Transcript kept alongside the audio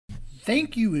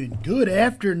Thank you and good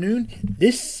afternoon.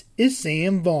 This is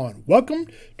Sam Vaughn. Welcome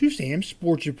to Sam's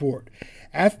Sports Report.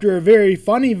 After a very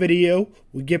funny video,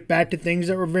 we get back to things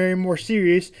that were very more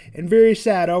serious and very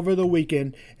sad over the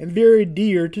weekend and very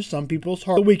dear to some people's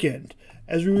heart. The weekend,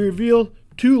 as we reveal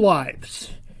two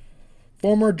lives.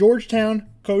 Former Georgetown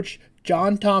coach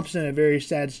John Thompson, a very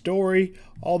sad story,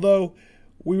 although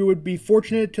we would be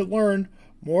fortunate to learn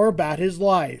more about his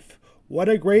life. What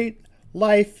a great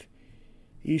life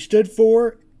he stood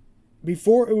for.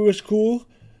 Before it was cool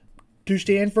to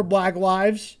stand for Black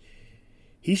lives,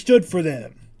 he stood for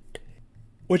them,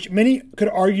 which many could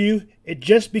argue it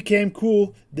just became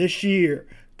cool this year.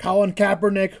 Colin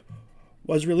Kaepernick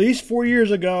was released 4 years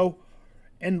ago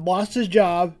and lost his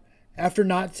job after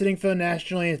not sitting for the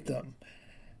national anthem.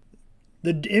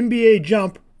 The NBA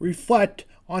jump reflect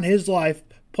on his life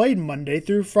played Monday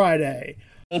through Friday.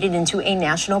 Made it into a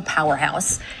national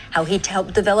powerhouse, how he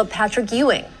helped develop Patrick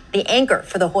Ewing, the anchor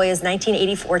for the Hoyas'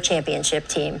 1984 championship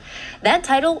team. That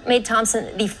title made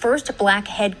Thompson the first Black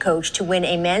head coach to win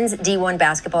a men's D1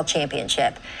 basketball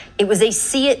championship. It was a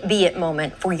see it, be it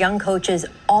moment for young coaches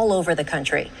all over the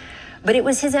country. But it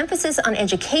was his emphasis on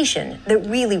education that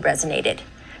really resonated.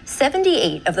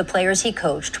 78 of the players he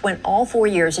coached went all 4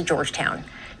 years at Georgetown.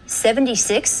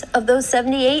 76 of those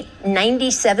 78,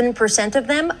 97% of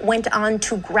them went on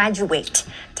to graduate.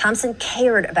 Thompson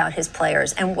cared about his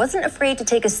players and wasn't afraid to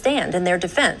take a stand in their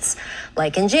defense.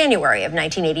 Like in January of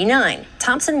 1989,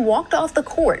 Thompson walked off the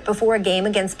court before a game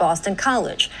against Boston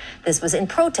College. This was in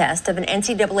protest of an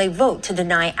NCAA vote to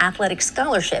deny athletic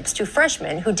scholarships to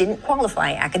freshmen who didn't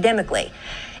qualify academically.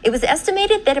 It was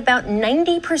estimated that about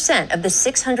 90% of the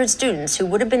 600 students who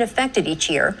would have been affected each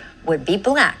year would be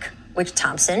Black, which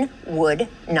Thompson would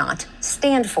not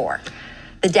stand for.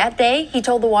 That day, he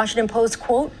told the Washington Post,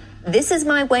 quote, "This is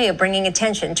my way of bringing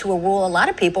attention to a rule a lot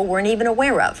of people weren't even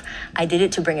aware of. I did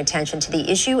it to bring attention to the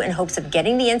issue in hopes of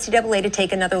getting the NCAA to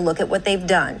take another look at what they've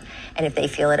done. And if they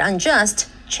feel it unjust,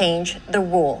 change the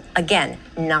rule." Again,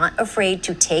 not afraid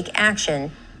to take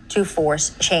action to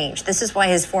force change. This is why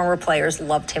his former players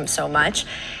loved him so much.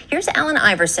 Here's Allen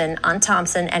Iverson on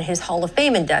Thompson and his Hall of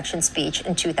Fame induction speech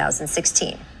in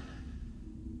 2016.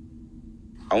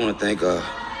 I want to thank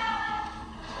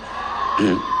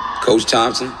Coach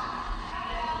Thompson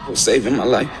for saving my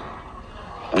life.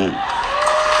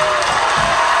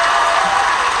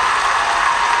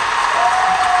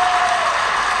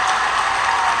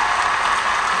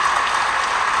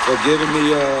 For giving me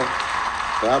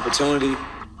the opportunity.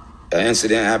 An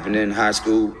incident happened in high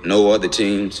school. No other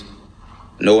teams,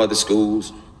 no other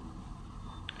schools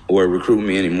were recruiting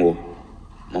me anymore.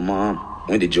 My mom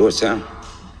went to Georgetown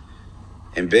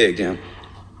and begged him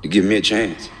to give me a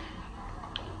chance.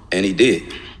 And he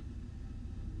did.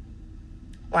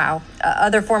 Wow.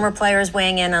 Other former players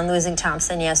weighing in on losing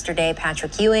Thompson yesterday.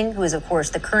 Patrick Ewing, who is, of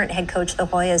course, the current head coach of the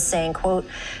Hoyas, saying, quote,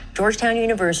 "Georgetown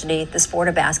University, the sport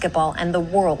of basketball, and the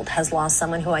world has lost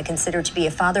someone who I consider to be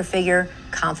a father figure,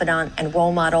 confidant, and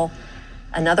role model."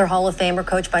 Another Hall of Famer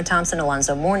coached by Thompson,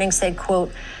 Alonzo Mourning, said,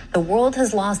 quote, "The world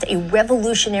has lost a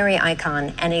revolutionary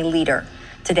icon and a leader.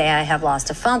 Today, I have lost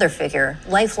a father figure,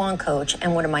 lifelong coach,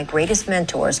 and one of my greatest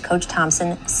mentors. Coach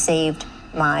Thompson saved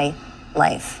my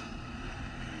life."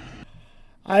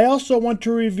 I also want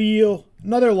to reveal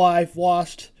another life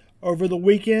lost over the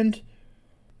weekend.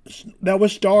 That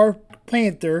was star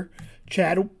Panther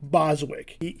Chad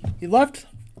Boswick. He left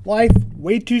life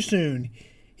way too soon.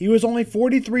 He was only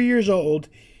 43 years old.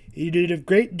 He did a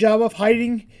great job of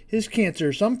hiding his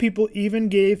cancer. Some people even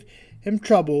gave him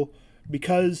trouble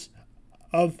because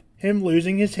of him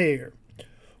losing his hair.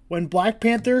 When Black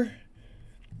Panther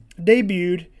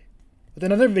debuted with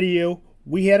another video,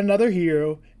 We Had Another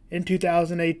Hero, in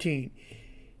 2018.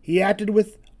 He acted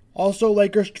with also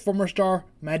Lakers former star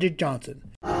Magic Johnson.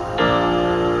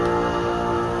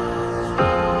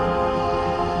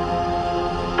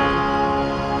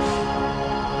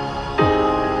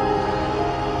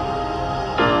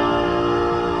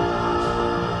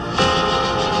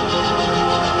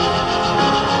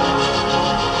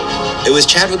 It was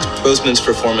Chadwick Boseman's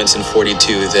performance in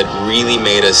 42 that really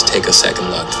made us take a second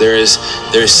look. There is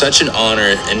such an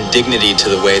honor and dignity to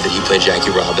the way that he played Jackie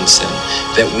Robinson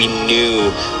that we knew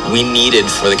we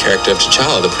needed for the character of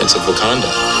T'Challa, the Prince of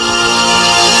Wakanda.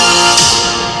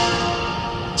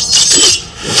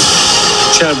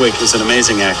 Chadwick is an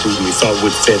amazing actor and we thought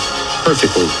would fit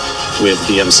perfectly with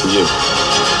the MCU.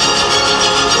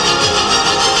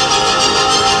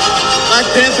 Black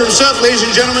Panther himself, ladies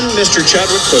and gentlemen, Mr.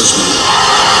 Chadwick Boseman.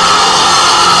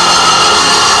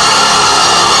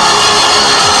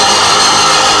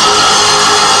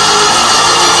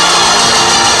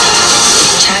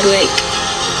 Chadwick,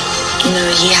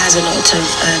 he has a lot of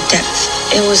depth.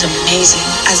 It was amazing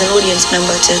as an audience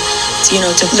member to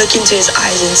look into his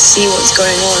eyes and see what's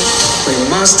going on. We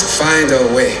must find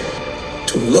a way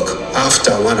to look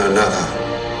after one another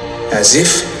as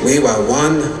if we were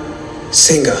one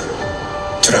single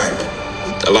tribe.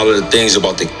 A lot of the things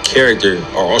about the character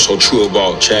are also true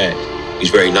about Chad. He's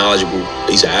very knowledgeable.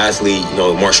 He's an athlete,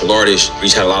 martial artist.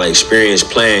 He's had a lot of experience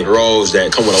playing roles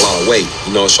that come with a lot of weight.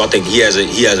 So I think he has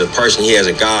a person, he has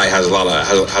a guy, has a lot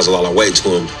of weight to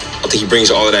him. I think he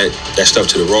brings all of that stuff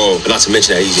to the role, but not to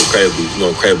mention that he's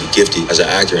incredibly gifted as an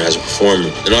actor and as a performer,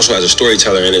 and also as a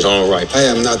storyteller in his own right. I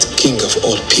am not king of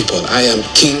all people. I am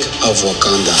king of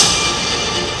Wakanda.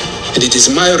 And it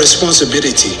is my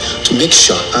responsibility to make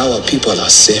sure our people are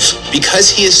safe. Because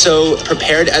he is so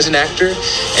prepared as an actor,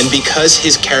 and because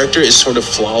his character is sort of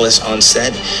flawless on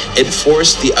set, it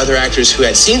forced the other actors who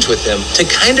had scenes with him to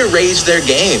kind of raise their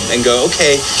game and go,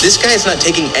 okay, this guy is not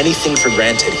taking anything for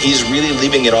granted. He's really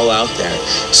leaving it all out there.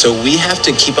 So we have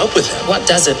to keep up with him. What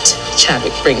doesn't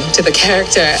Chadwick bring to the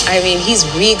character? I mean, he's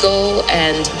regal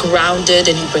and grounded,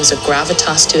 and he brings a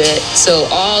gravitas to it. So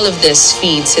all of this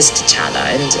feeds his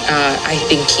T'Challa, and I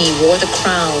think he wore the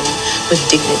crown with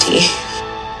dignity.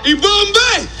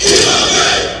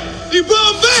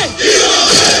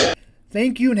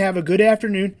 Thank you and have a good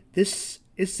afternoon. This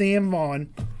is Sam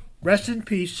Vaughn. Rest in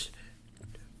peace,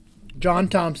 John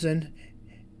Thompson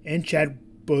and Chad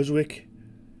Boswick.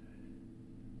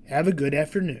 Have a good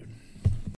afternoon.